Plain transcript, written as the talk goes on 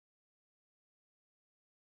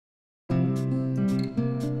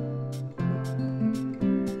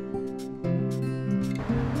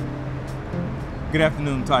Good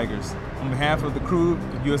afternoon, Tigers. On behalf of the crew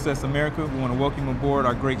of USS America, we want to welcome you aboard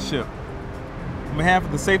our great ship. On behalf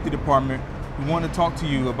of the Safety Department, we want to talk to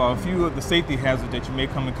you about a few of the safety hazards that you may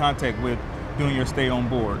come in contact with during your stay on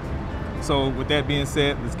board. So with that being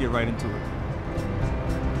said, let's get right into it.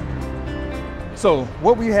 So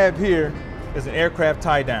what we have here is an aircraft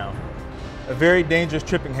tie down, a very dangerous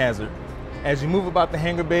tripping hazard. As you move about the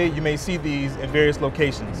hangar bay, you may see these in various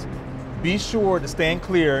locations. Be sure to stand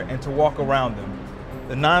clear and to walk around them.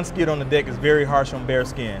 The non-skid on the deck is very harsh on bare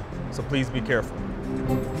skin, so please be careful.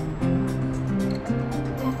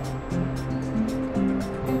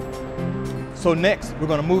 So next, we're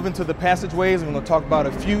going to move into the passageways and we're going to talk about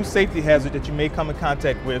a few safety hazards that you may come in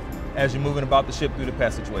contact with as you're moving about the ship through the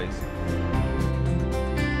passageways.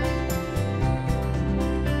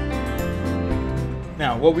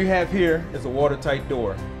 Now, what we have here is a watertight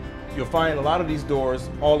door. You'll find a lot of these doors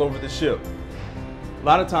all over the ship. A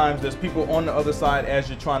lot of times there's people on the other side as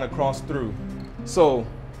you're trying to cross through. So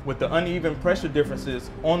with the uneven pressure differences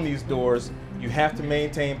on these doors, you have to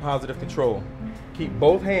maintain positive control. Keep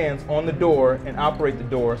both hands on the door and operate the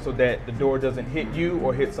door so that the door doesn't hit you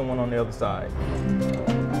or hit someone on the other side.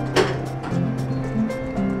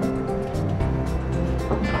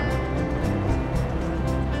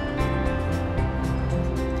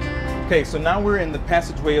 Okay, so now we're in the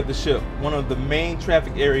passageway of the ship, one of the main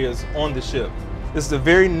traffic areas on the ship. This is a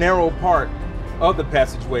very narrow part of the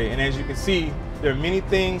passageway, and as you can see, there are many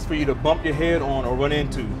things for you to bump your head on or run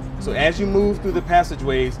into. So as you move through the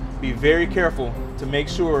passageways, be very careful to make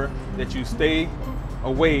sure that you stay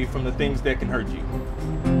away from the things that can hurt you.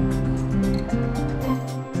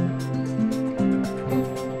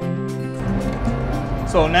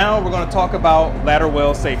 So now we're going to talk about ladder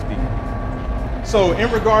well safety. So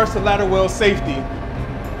in regards to ladder well safety,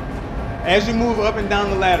 as you move up and down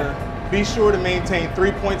the ladder, be sure to maintain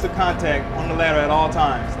 3 points of contact on the ladder at all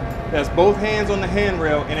times. That's both hands on the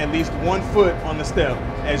handrail and at least 1 foot on the step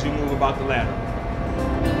as you move about the ladder.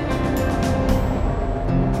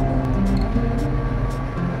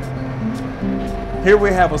 Here we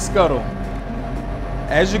have a scuttle.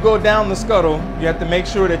 As you go down the scuttle, you have to make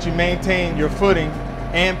sure that you maintain your footing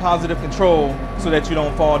and positive control so that you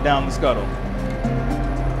don't fall down the scuttle.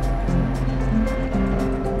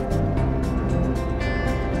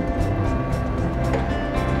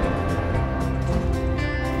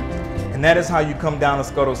 And that is how you come down a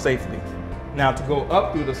scuttle safely. Now to go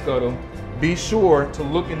up through the scuttle, be sure to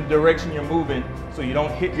look in the direction you're moving so you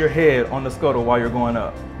don't hit your head on the scuttle while you're going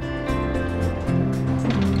up.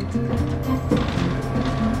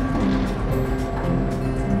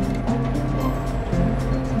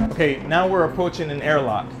 Okay, now we're approaching an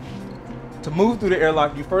airlock. To move through the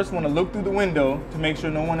airlock, you first want to look through the window to make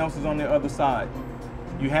sure no one else is on the other side.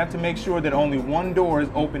 You have to make sure that only one door is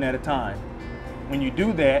open at a time. When you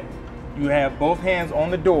do that, you have both hands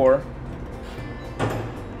on the door,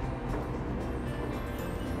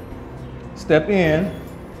 step in,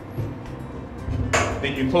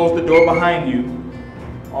 then you close the door behind you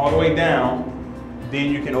all the way down,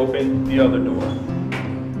 then you can open the other door.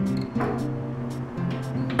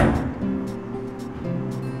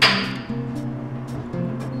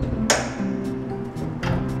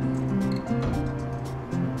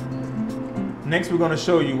 Next, we're going to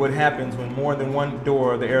show you what happens when more than one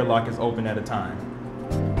door of the airlock is open at a time.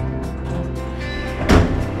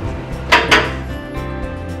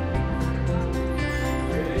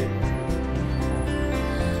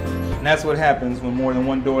 And that's what happens when more than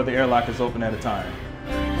one door of the airlock is open at a time.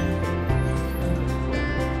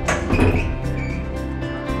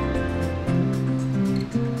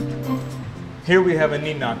 Here we have a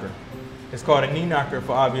knee knocker. It's called a knee knocker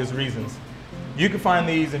for obvious reasons. You can find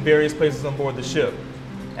these in various places on board the ship.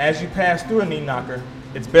 As you pass through a knee knocker,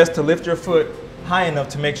 it's best to lift your foot high enough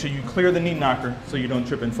to make sure you clear the knee knocker so you don't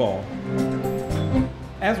trip and fall.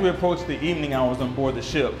 As we approach the evening hours on board the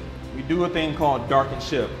ship, we do a thing called darken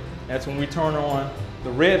ship. That's when we turn on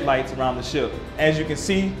the red lights around the ship. As you can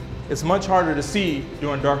see, it's much harder to see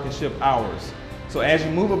during darken ship hours. So as you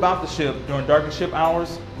move about the ship during darken ship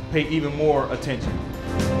hours, pay even more attention.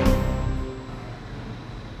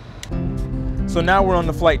 So now we're on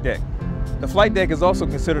the flight deck. The flight deck is also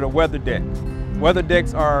considered a weather deck. Weather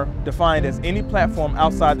decks are defined as any platform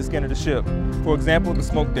outside the skin of the ship. For example, the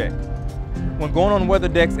smoke deck. When going on weather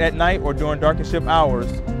decks at night or during darkened ship hours,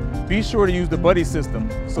 be sure to use the buddy system,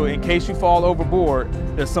 so in case you fall overboard,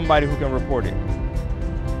 there's somebody who can report it.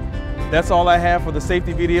 That's all I have for the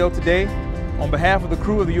safety video today. On behalf of the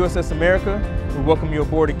crew of the USS America, we welcome you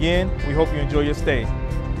aboard again. We hope you enjoy your stay.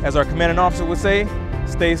 As our commanding officer would say,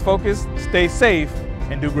 stay focused, stay safe,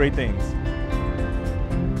 and do great things.